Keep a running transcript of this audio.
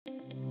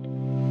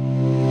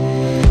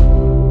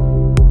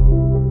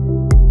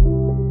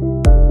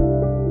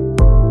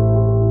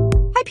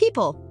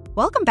people,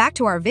 welcome back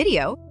to our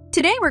video.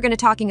 Today we're going to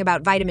talking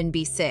about vitamin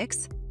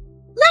B6.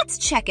 Let's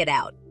check it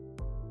out.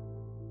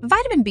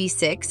 Vitamin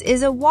B6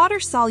 is a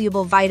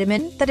water-soluble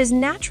vitamin that is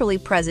naturally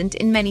present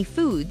in many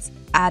foods,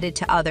 added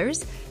to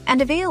others,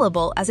 and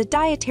available as a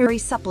dietary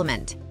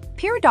supplement.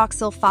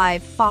 Pyridoxal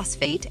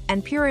 5-phosphate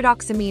and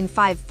pyridoxamine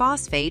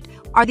 5-phosphate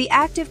are the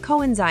active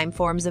coenzyme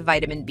forms of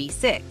vitamin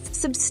B6.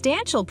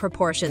 Substantial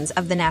proportions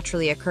of the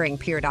naturally occurring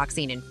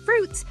pyridoxine in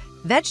fruits,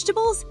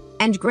 vegetables,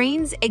 and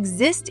grains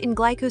exist in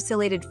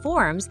glycosylated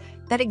forms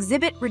that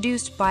exhibit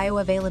reduced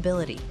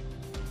bioavailability.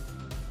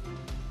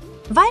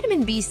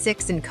 Vitamin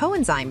B6 in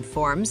coenzyme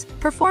forms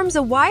performs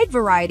a wide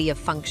variety of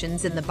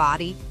functions in the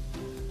body,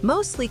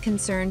 mostly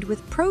concerned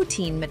with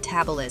protein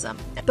metabolism.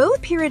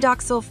 Both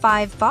pyridoxal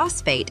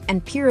 5-phosphate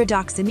and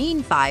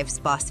pyridoxamine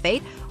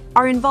 5-phosphate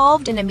are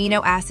involved in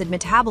amino acid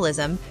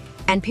metabolism,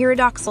 and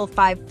pyridoxal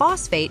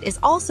 5-phosphate is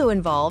also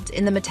involved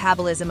in the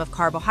metabolism of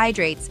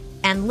carbohydrates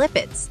and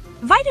lipids.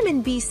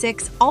 Vitamin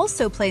B6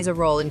 also plays a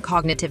role in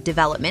cognitive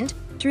development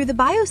through the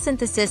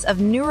biosynthesis of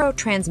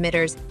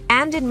neurotransmitters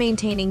and in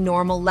maintaining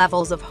normal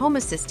levels of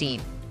homocysteine,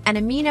 an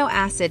amino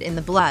acid in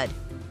the blood.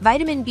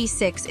 Vitamin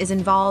B6 is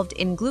involved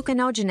in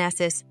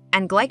gluconeogenesis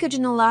and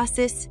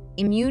glycogenolysis,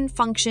 immune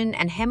function,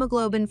 and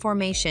hemoglobin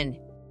formation.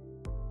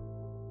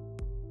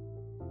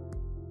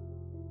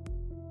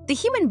 The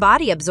human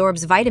body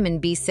absorbs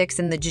vitamin B6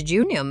 in the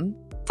jejunum.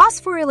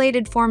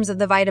 Phosphorylated forms of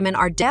the vitamin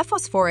are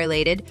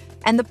dephosphorylated,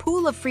 and the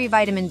pool of free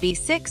vitamin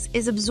B6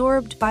 is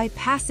absorbed by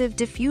passive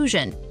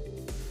diffusion.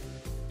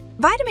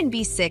 Vitamin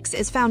B6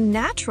 is found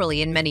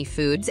naturally in many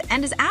foods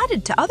and is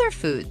added to other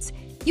foods.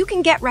 You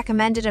can get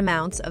recommended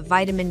amounts of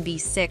vitamin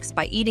B6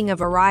 by eating a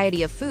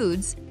variety of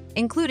foods,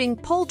 including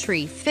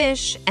poultry,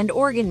 fish, and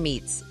organ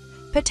meats,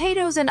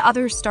 potatoes and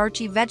other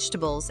starchy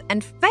vegetables,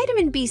 and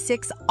vitamin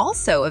B6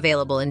 also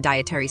available in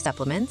dietary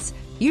supplements,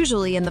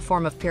 usually in the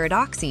form of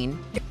pyridoxine.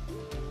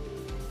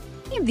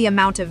 The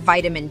amount of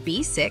vitamin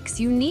B6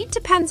 you need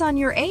depends on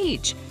your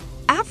age.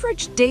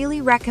 Average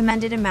daily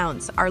recommended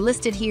amounts are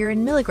listed here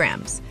in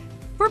milligrams.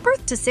 For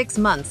birth to 6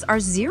 months are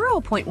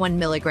 0.1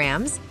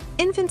 milligrams,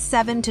 infants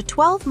 7 to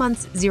 12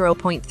 months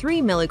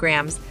 0.3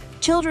 milligrams,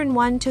 children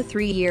 1 to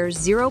 3 years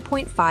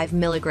 0.5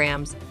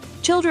 milligrams,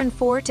 children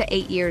 4 to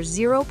 8 years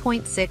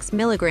 0.6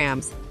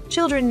 milligrams,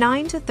 children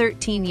 9 to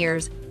 13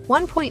 years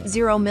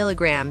 1.0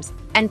 milligrams,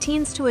 and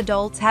teens to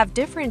adults have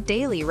different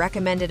daily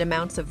recommended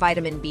amounts of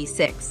vitamin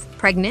B6.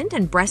 Pregnant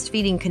and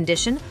breastfeeding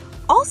condition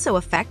also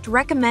affect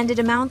recommended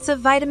amounts of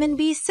vitamin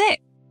B6.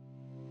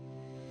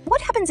 What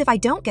happens if I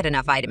don't get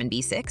enough vitamin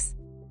B6?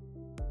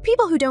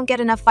 People who don't get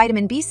enough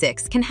vitamin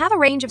B6 can have a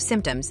range of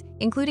symptoms,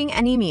 including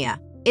anemia,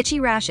 itchy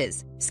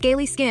rashes,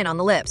 scaly skin on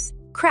the lips,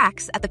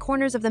 cracks at the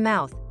corners of the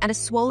mouth, and a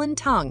swollen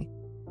tongue.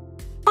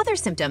 Other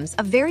symptoms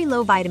of very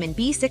low vitamin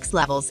B6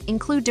 levels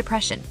include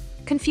depression,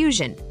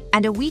 confusion,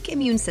 and a weak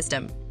immune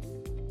system.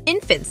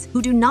 Infants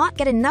who do not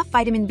get enough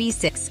vitamin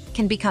B6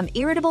 can become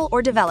irritable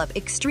or develop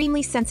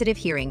extremely sensitive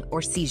hearing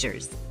or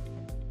seizures.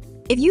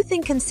 If you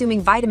think consuming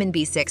vitamin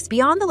B6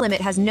 beyond the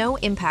limit has no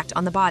impact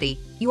on the body,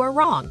 you are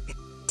wrong.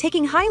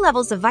 Taking high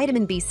levels of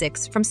vitamin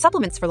B6 from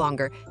supplements for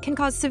longer can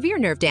cause severe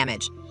nerve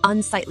damage,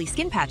 unsightly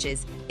skin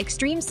patches,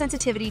 extreme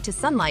sensitivity to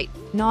sunlight,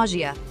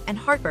 nausea, and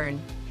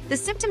heartburn. The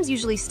symptoms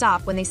usually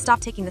stop when they stop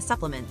taking the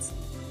supplements.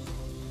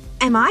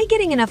 Am I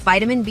getting enough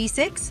vitamin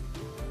B6?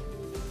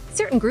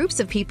 Certain groups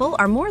of people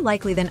are more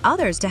likely than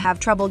others to have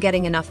trouble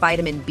getting enough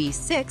vitamin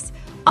B6.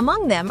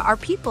 Among them are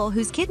people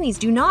whose kidneys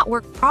do not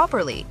work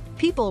properly,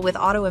 people with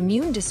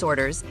autoimmune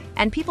disorders,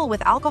 and people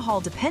with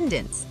alcohol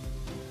dependence.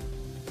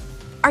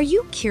 Are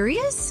you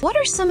curious? What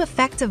are some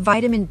effects of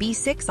vitamin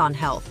B6 on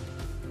health?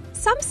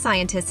 Some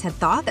scientists had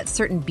thought that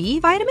certain B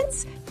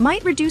vitamins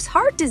might reduce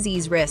heart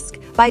disease risk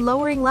by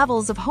lowering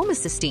levels of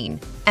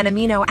homocysteine, an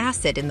amino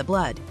acid in the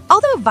blood.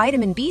 Although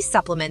vitamin B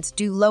supplements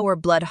do lower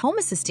blood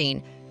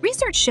homocysteine,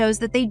 research shows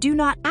that they do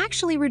not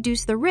actually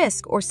reduce the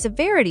risk or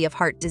severity of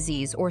heart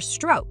disease or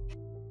stroke.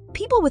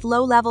 People with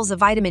low levels of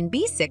vitamin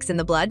B6 in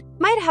the blood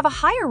might have a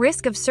higher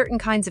risk of certain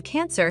kinds of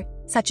cancer,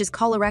 such as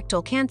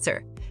colorectal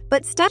cancer.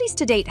 But studies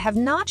to date have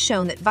not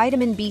shown that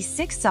vitamin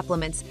B6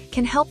 supplements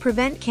can help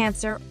prevent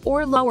cancer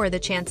or lower the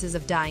chances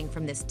of dying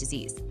from this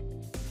disease.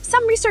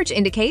 Some research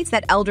indicates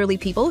that elderly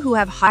people who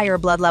have higher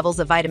blood levels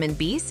of vitamin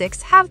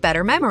B6 have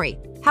better memory.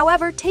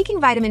 However,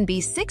 taking vitamin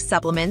B6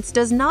 supplements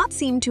does not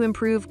seem to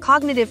improve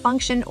cognitive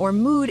function or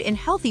mood in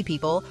healthy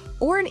people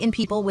or in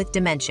people with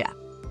dementia.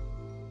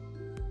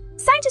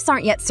 Scientists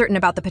aren't yet certain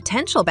about the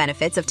potential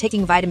benefits of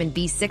taking vitamin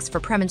B6 for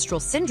premenstrual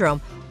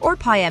syndrome or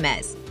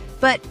PMS.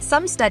 But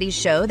some studies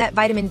show that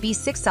vitamin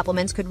B6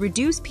 supplements could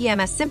reduce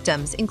PMS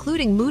symptoms,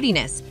 including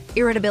moodiness,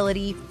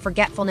 irritability,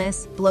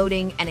 forgetfulness,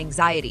 bloating, and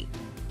anxiety.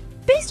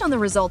 Based on the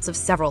results of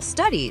several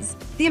studies,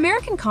 the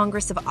American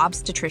Congress of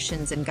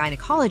Obstetricians and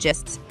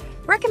Gynecologists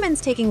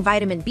recommends taking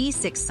vitamin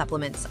B6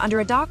 supplements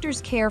under a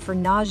doctor's care for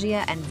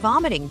nausea and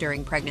vomiting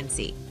during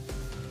pregnancy.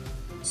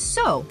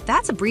 So,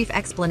 that's a brief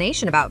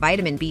explanation about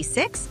vitamin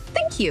B6.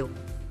 Thank you!